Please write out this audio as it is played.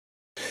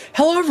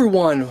Hello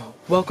everyone,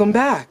 welcome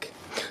back.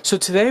 So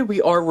today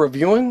we are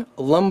reviewing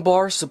a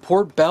lumbar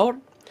support belt.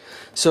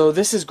 So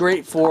this is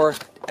great for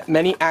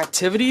many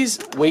activities,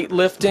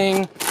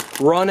 weightlifting,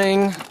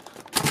 running,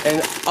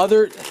 and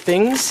other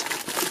things.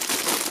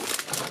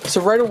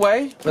 So right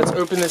away, let's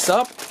open this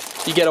up.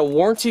 You get a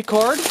warranty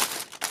card.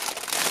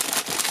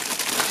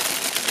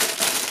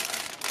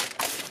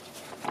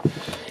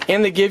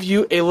 And they give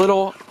you a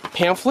little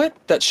pamphlet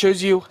that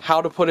shows you how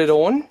to put it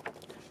on.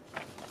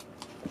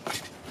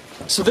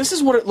 So this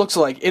is what it looks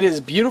like. It is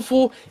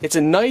beautiful. It's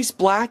a nice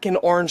black and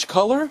orange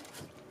color.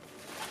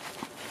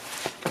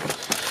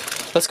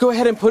 Let's go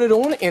ahead and put it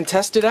on and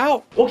test it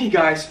out. Okay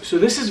guys, so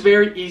this is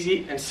very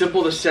easy and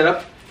simple to set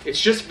up.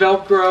 It's just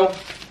Velcro.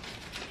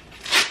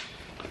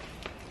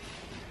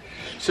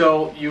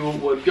 So you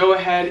would go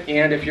ahead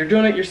and, if you're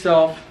doing it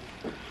yourself,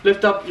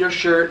 lift up your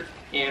shirt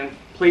and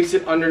place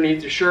it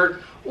underneath your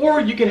shirt,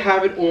 or you can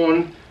have it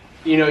on,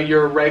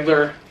 your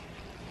regular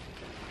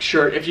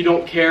shirt if you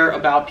don't care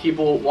about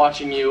people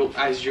watching you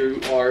as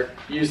you are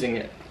using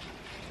it.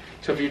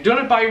 So if you're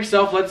doing it by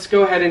yourself, let's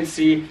go ahead and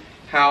see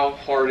how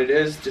hard it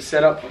is to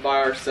set up by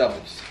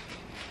ourselves.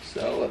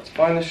 So let's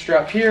find the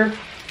strap here.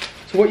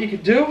 So what you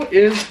could do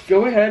is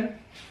go ahead,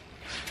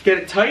 get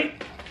it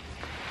tight,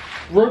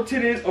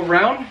 rotate it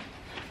around,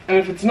 and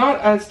if it's not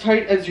as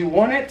tight as you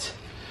want it,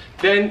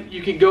 then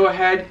you can go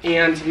ahead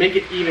and make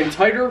it even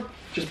tighter.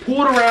 Just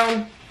pull it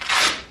around,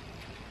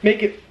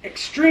 make it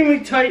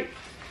extremely tight,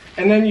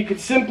 and then you can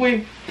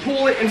simply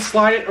pull it and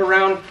slide it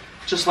around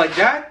just like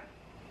that.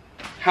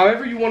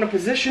 However you want to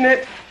position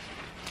it,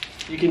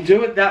 you can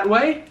do it that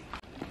way.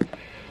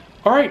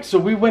 Alright, so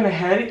we went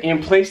ahead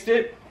and placed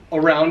it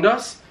around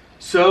us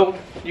so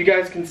you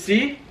guys can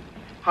see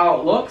how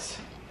it looks.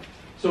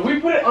 So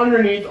we put it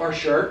underneath our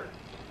shirt,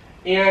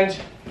 and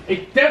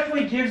it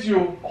definitely gives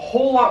you a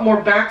whole lot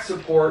more back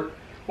support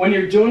when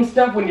you're doing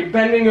stuff, when you're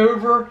bending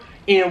over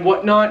and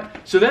whatnot.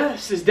 So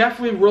this is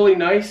definitely really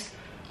nice.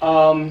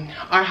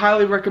 I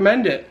highly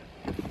recommend it.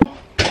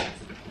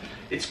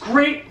 It's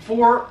great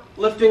for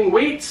lifting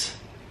weights.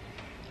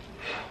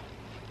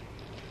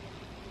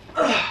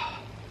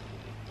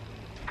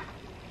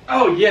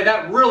 Oh yeah,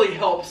 that really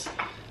helps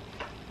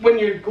when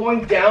you're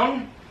going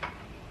down.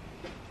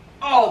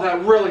 Oh,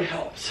 that really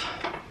helps.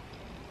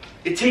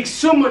 It takes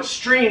so much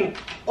strain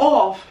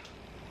off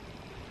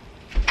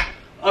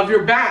of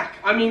your back.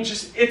 I mean,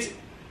 this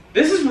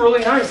is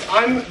really nice.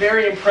 I'm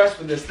very impressed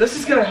with this. This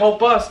is going to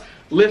help us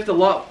lift a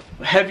lot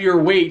heavier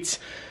weights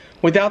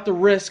without the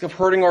risk of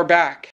hurting our back.